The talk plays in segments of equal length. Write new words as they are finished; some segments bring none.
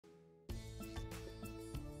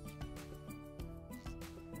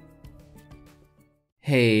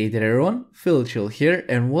Hey there everyone, PhilChill here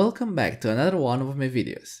and welcome back to another one of my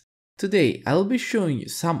videos. Today I'll be showing you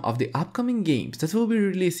some of the upcoming games that will be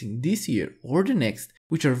releasing this year or the next,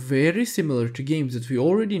 which are very similar to games that we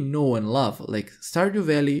already know and love like Stardew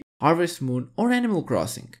Valley, Harvest Moon or Animal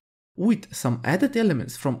Crossing, with some added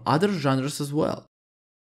elements from other genres as well.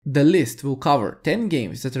 The list will cover 10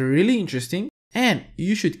 games that are really interesting and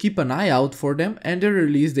you should keep an eye out for them and their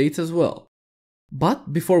release dates as well.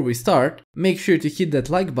 But before we start, make sure to hit that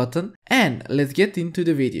like button and let's get into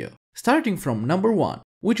the video. Starting from number 1,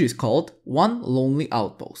 which is called One Lonely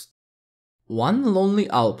Outpost. One Lonely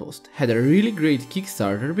Outpost had a really great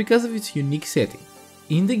Kickstarter because of its unique setting.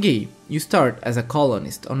 In the game, you start as a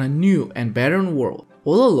colonist on a new and barren world,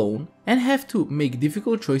 all alone, and have to make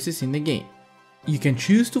difficult choices in the game. You can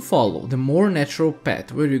choose to follow the more natural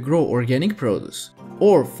path where you grow organic produce,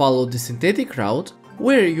 or follow the synthetic route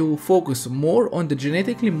where you will focus more on the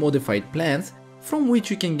genetically modified plants from which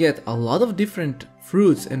you can get a lot of different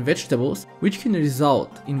fruits and vegetables which can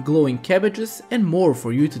result in glowing cabbages and more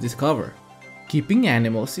for you to discover. Keeping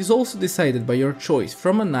animals is also decided by your choice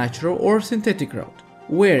from a natural or synthetic route,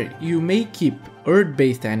 where you may keep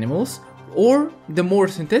earth-based animals or the more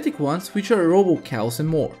synthetic ones which are robo-cows and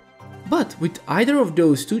more. But with either of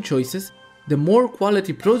those two choices, the more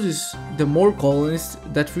quality produce, the more colonists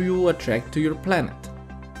that you will attract to your planet.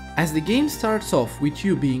 As the game starts off with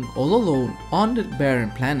you being all alone on the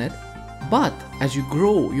barren planet, but as you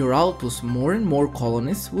grow your outpost, more and more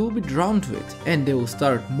colonists will be drawn to it and they will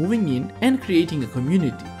start moving in and creating a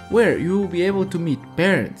community where you will be able to meet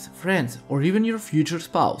parents, friends or even your future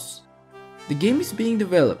spouse. The game is being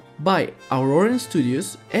developed by Aurora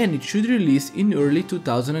Studios and it should release in early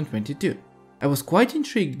 2022. I was quite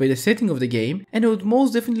intrigued by the setting of the game and I would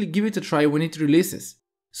most definitely give it a try when it releases.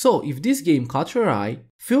 So if this game caught your eye,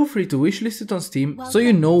 feel free to wishlist it on Steam so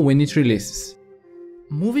you know when it releases.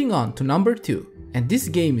 Moving on to number 2, and this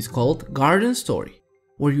game is called Garden Story,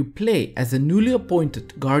 where you play as a newly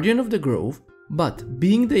appointed Guardian of the Grove, but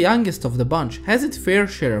being the youngest of the bunch has its fair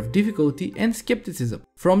share of difficulty and skepticism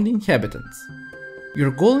from the inhabitants.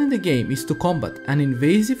 Your goal in the game is to combat an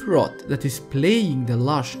invasive rot that is plaguing the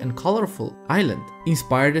lush and colorful island,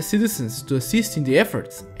 inspire the citizens to assist in the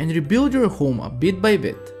efforts, and rebuild your home a bit by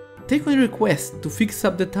bit. Take on requests to fix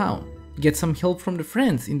up the town, get some help from the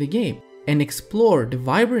friends in the game, and explore the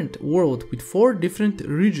vibrant world with 4 different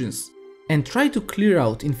regions, and try to clear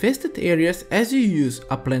out infested areas as you use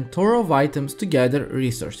a plethora of items to gather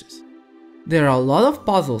resources. There are a lot of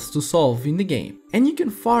puzzles to solve in the game, and you can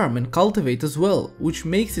farm and cultivate as well, which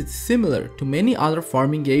makes it similar to many other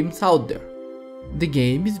farming games out there. The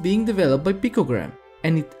game is being developed by Picogram,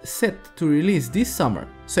 and it's set to release this summer,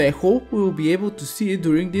 so I hope we will be able to see it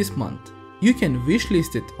during this month. You can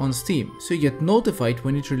wishlist it on Steam so you get notified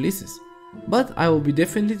when it releases, but I will be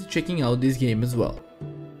definitely checking out this game as well.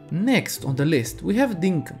 Next on the list we have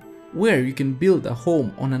Dinkum, where you can build a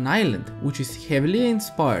home on an island which is heavily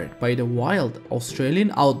inspired by the wild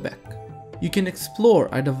Australian outback. You can explore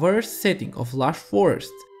a diverse setting of lush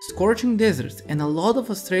forests, scorching deserts and a lot of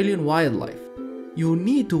Australian wildlife. You will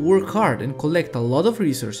need to work hard and collect a lot of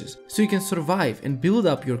resources so you can survive and build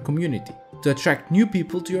up your community to attract new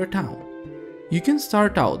people to your town. You can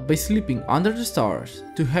start out by sleeping under the stars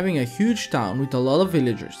to having a huge town with a lot of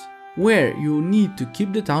villagers, where you need to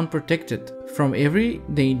keep the town protected from every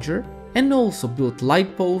danger and also build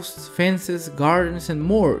light posts, fences, gardens and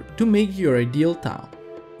more to make your ideal town.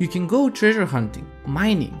 You can go treasure hunting,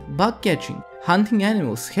 mining, bug catching, hunting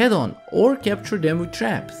animals head on or capture them with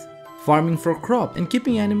traps, farming for crop and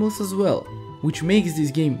keeping animals as well, which makes this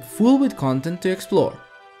game full with content to explore.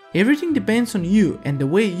 Everything depends on you and the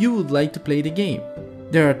way you would like to play the game.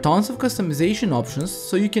 There are tons of customization options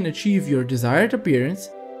so you can achieve your desired appearance,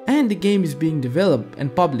 and the game is being developed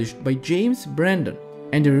and published by James Brandon,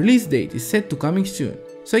 and the release date is set to coming soon,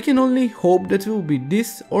 so I can only hope that it will be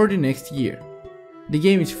this or the next year. The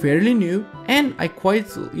game is fairly new and I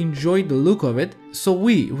quite enjoyed the look of it, so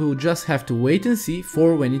we will just have to wait and see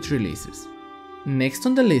for when it releases. Next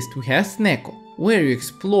on the list we have Sneko, where you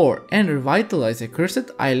explore and revitalize a cursed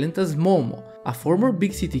island as Momo, a former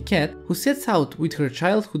big city cat who sets out with her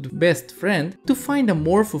childhood best friend to find a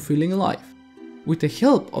more fulfilling life. With the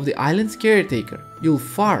help of the island's caretaker, you'll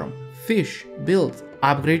farm, fish, build,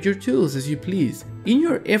 upgrade your tools as you please in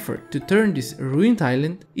your effort to turn this ruined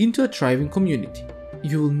island into a thriving community.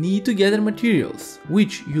 You'll need to gather materials,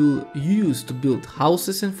 which you'll use to build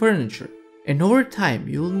houses and furniture, and over time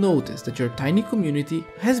you'll notice that your tiny community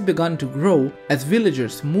has begun to grow as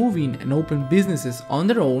villagers move in and open businesses on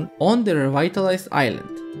their own on the revitalized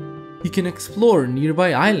island. You can explore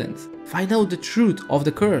nearby islands, find out the truth of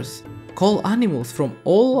the curse, call animals from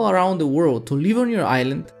all around the world to live on your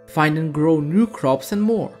island, find and grow new crops and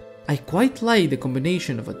more. I quite like the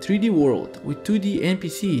combination of a 3D world with 2D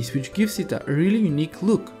NPCs, which gives it a really unique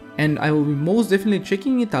look, and I will be most definitely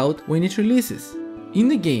checking it out when it releases. In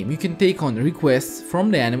the game you can take on requests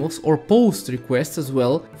from the animals or post requests as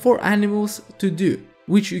well for animals to do,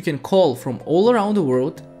 which you can call from all around the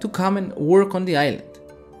world to come and work on the island.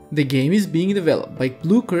 The game is being developed by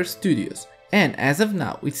Blue Curse Studios, and as of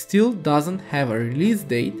now it still doesn't have a release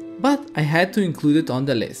date, but I had to include it on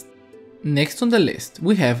the list. Next on the list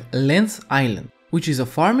we have Lens Island, which is a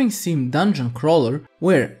farming sim dungeon crawler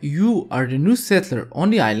where you are the new settler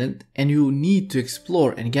on the island and you need to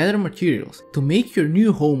explore and gather materials to make your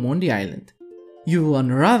new home on the island. You will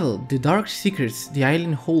unravel the dark secrets the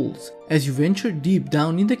island holds as you venture deep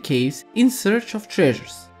down in the caves in search of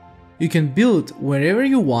treasures. You can build wherever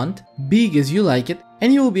you want, big as you like it,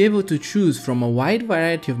 and you will be able to choose from a wide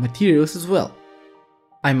variety of materials as well.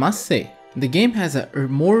 I must say, the game has a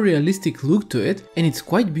more realistic look to it and it's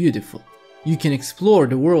quite beautiful. You can explore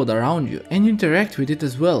the world around you and interact with it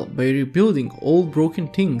as well by rebuilding old broken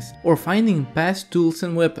things or finding past tools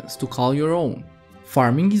and weapons to call your own.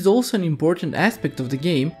 Farming is also an important aspect of the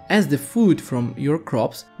game, as the food from your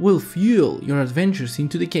crops will fuel your adventures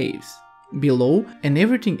into the caves. Below, and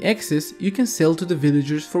everything excess you can sell to the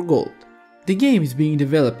villagers for gold. The game is being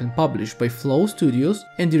developed and published by Flow Studios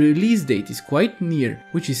and the release date is quite near,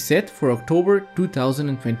 which is set for October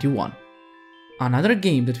 2021. Another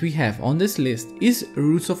game that we have on this list is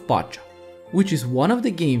Roots of Pacha, which is one of the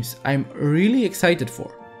games I'm really excited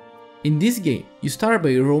for. In this game, you start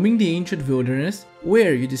by roaming the ancient wilderness,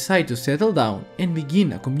 where you decide to settle down and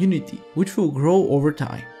begin a community which will grow over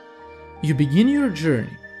time. You begin your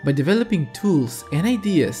journey by developing tools and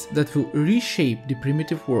ideas that will reshape the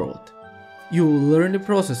primitive world. You will learn the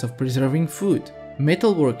process of preserving food,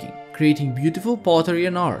 metalworking, creating beautiful pottery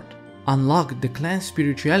and art, unlock the clan's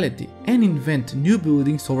spirituality, and invent new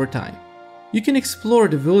buildings over time. You can explore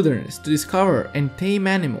the wilderness to discover and tame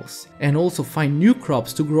animals, and also find new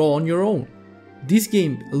crops to grow on your own. This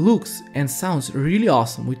game looks and sounds really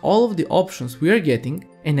awesome with all of the options we are getting,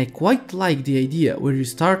 and I quite like the idea where you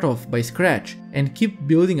start off by scratch and keep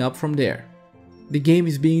building up from there. The game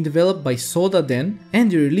is being developed by Soda Den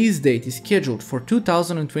and the release date is scheduled for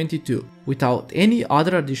 2022 without any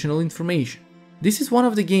other additional information. This is one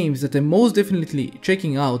of the games that I'm most definitely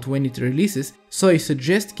checking out when it releases, so I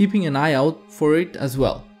suggest keeping an eye out for it as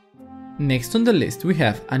well. Next on the list we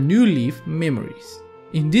have A New Leaf Memories.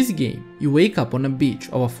 In this game, you wake up on a beach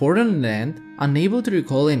of a foreign land, unable to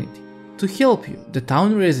recall anything. To help you, the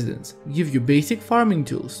town residents give you basic farming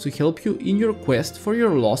tools to help you in your quest for your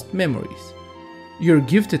lost memories. You're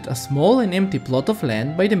gifted a small and empty plot of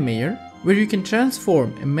land by the mayor, where you can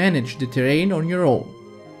transform and manage the terrain on your own.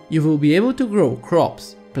 You will be able to grow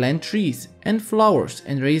crops, plant trees and flowers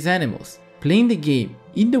and raise animals, playing the game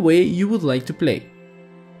in the way you would like to play.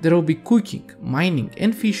 There will be cooking, mining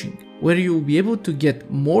and fishing, where you will be able to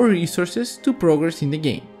get more resources to progress in the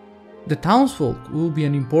game. The townsfolk will be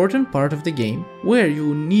an important part of the game, where you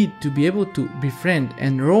will need to be able to befriend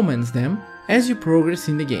and romance them as you progress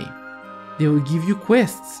in the game. They will give you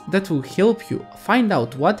quests that will help you find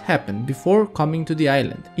out what happened before coming to the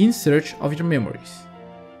island in search of your memories.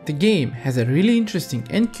 The game has a really interesting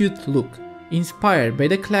and cute look, inspired by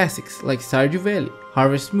the classics like Stardew Valley,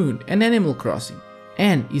 Harvest Moon and Animal Crossing,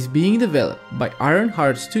 and is being developed by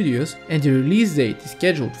Ironheart Studios and the release date is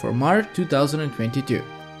scheduled for March 2022.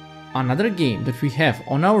 Another game that we have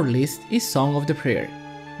on our list is Song of the Prairie.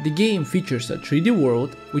 The game features a 3D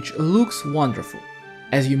world which looks wonderful.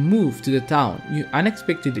 As you move to the town, you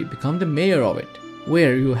unexpectedly become the mayor of it,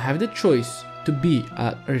 where you have the choice to be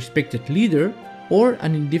a respected leader or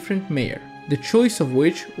an indifferent mayor, the choice of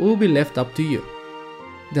which will be left up to you.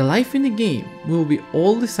 The life in the game will be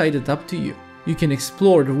all decided up to you. You can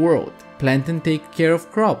explore the world, plant and take care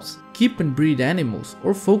of crops, keep and breed animals,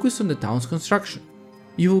 or focus on the town's construction.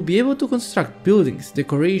 You will be able to construct buildings,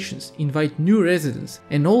 decorations, invite new residents,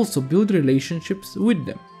 and also build relationships with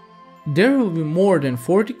them. There will be more than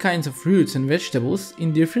 40 kinds of fruits and vegetables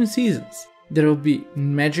in different seasons. There will be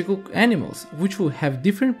magical animals which will have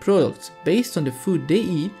different products based on the food they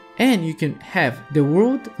eat, and you can have the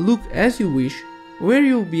world look as you wish, where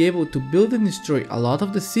you will be able to build and destroy a lot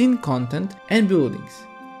of the scene content and buildings.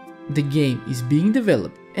 The game is being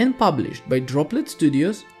developed and published by Droplet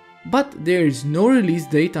Studios, but there is no release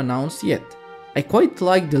date announced yet. I quite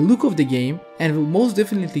like the look of the game and will most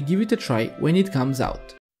definitely give it a try when it comes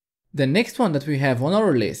out. The next one that we have on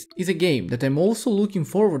our list is a game that I'm also looking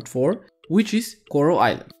forward for, which is Coral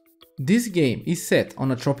Island. This game is set on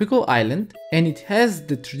a tropical island and it has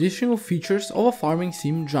the traditional features of a farming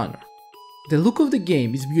sim genre. The look of the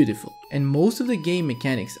game is beautiful and most of the game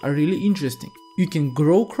mechanics are really interesting. You can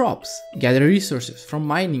grow crops, gather resources from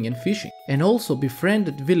mining and fishing, and also befriend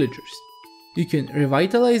villagers. You can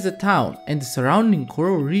revitalize the town and the surrounding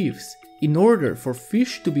coral reefs in order for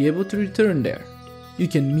fish to be able to return there. You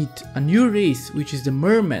can meet a new race which is the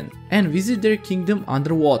mermen and visit their kingdom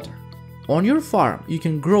underwater. On your farm you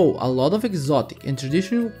can grow a lot of exotic and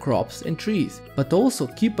traditional crops and trees, but also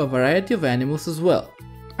keep a variety of animals as well.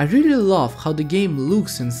 I really love how the game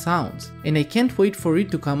looks and sounds, and I can't wait for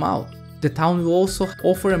it to come out. The town will also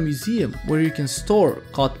offer a museum where you can store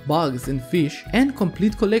caught bugs and fish and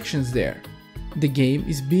complete collections there. The game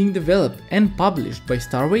is being developed and published by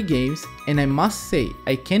Stardew Games, and I must say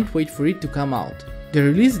I can't wait for it to come out. The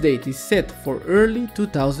release date is set for early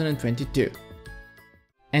 2022.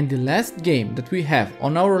 And the last game that we have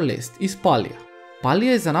on our list is Palia.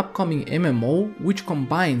 Palia is an upcoming MMO which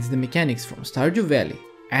combines the mechanics from Stardew Valley,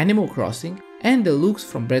 Animal Crossing, and the looks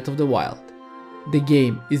from Breath of the Wild. The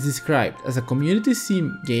game is described as a community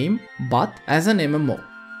sim game, but as an MMO.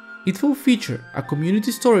 It will feature a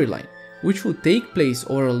community storyline which will take place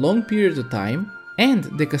over a long period of time, and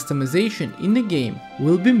the customization in the game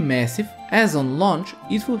will be massive, as on launch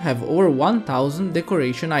it will have over 1000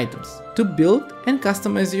 decoration items to build and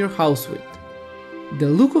customize your house with. The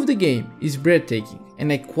look of the game is breathtaking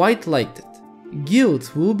and I quite liked it.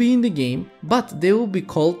 Guilds will be in the game, but they will be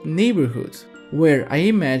called neighborhoods, where I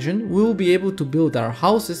imagine we will be able to build our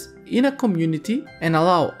houses in a community and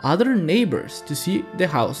allow other neighbors to see the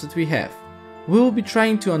house that we have. We will be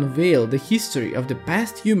trying to unveil the history of the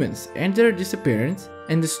past humans and their disappearance,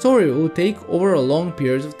 and the story will take over a long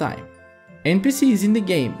period of time. NPCs in the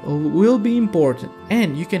game will be important,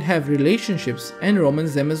 and you can have relationships and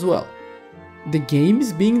romance them as well. The game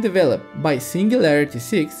is being developed by Singularity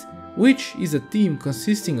 6, which is a team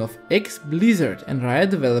consisting of ex-Blizzard and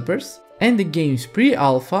Riot developers, and the game's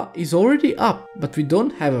pre-alpha is already up, but we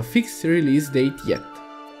don't have a fixed release date yet.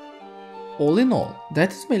 All in all,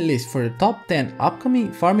 that is my list for the top 10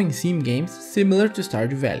 upcoming farming sim games similar to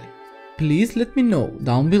Stardew Valley. Please let me know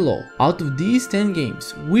down below, out of these 10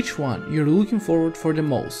 games, which one you're looking forward for the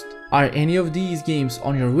most. Are any of these games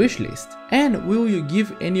on your wishlist, and will you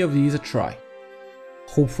give any of these a try?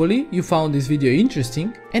 Hopefully you found this video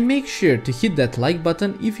interesting, and make sure to hit that like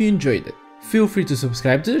button if you enjoyed it. Feel free to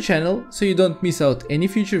subscribe to the channel so you don't miss out any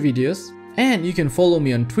future videos, and you can follow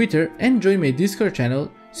me on Twitter and join my Discord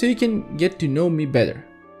channel so you can get to know me better.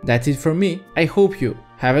 That's it from me. I hope you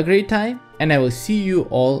have a great time, and I will see you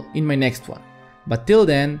all in my next one. But till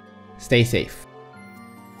then, stay safe.